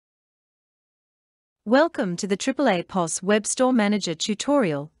Welcome to the AAAPOS WebStore Manager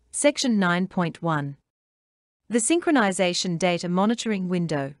tutorial, Section 9.1. The Synchronization Data Monitoring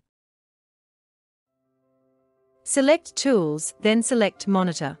window. Select Tools, then select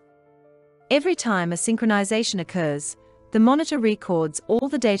Monitor. Every time a synchronization occurs, the monitor records all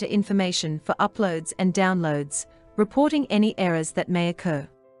the data information for uploads and downloads, reporting any errors that may occur.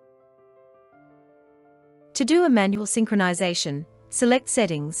 To do a manual synchronization, select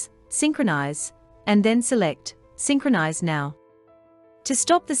Settings, Synchronize, and then select Synchronize Now. To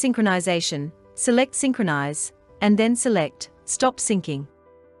stop the synchronization, select Synchronize, and then select Stop Syncing.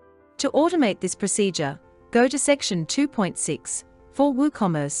 To automate this procedure, go to Section 2.6 for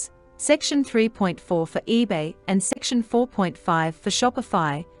WooCommerce, Section 3.4 for eBay, and Section 4.5 for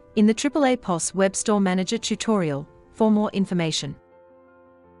Shopify in the AAAPOS WebStore Manager tutorial for more information.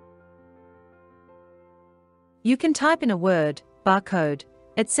 You can type in a word, barcode,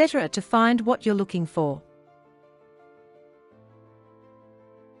 etc. to find what you're looking for.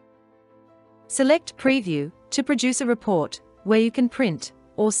 Select Preview to produce a report where you can print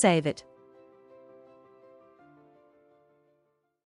or save it.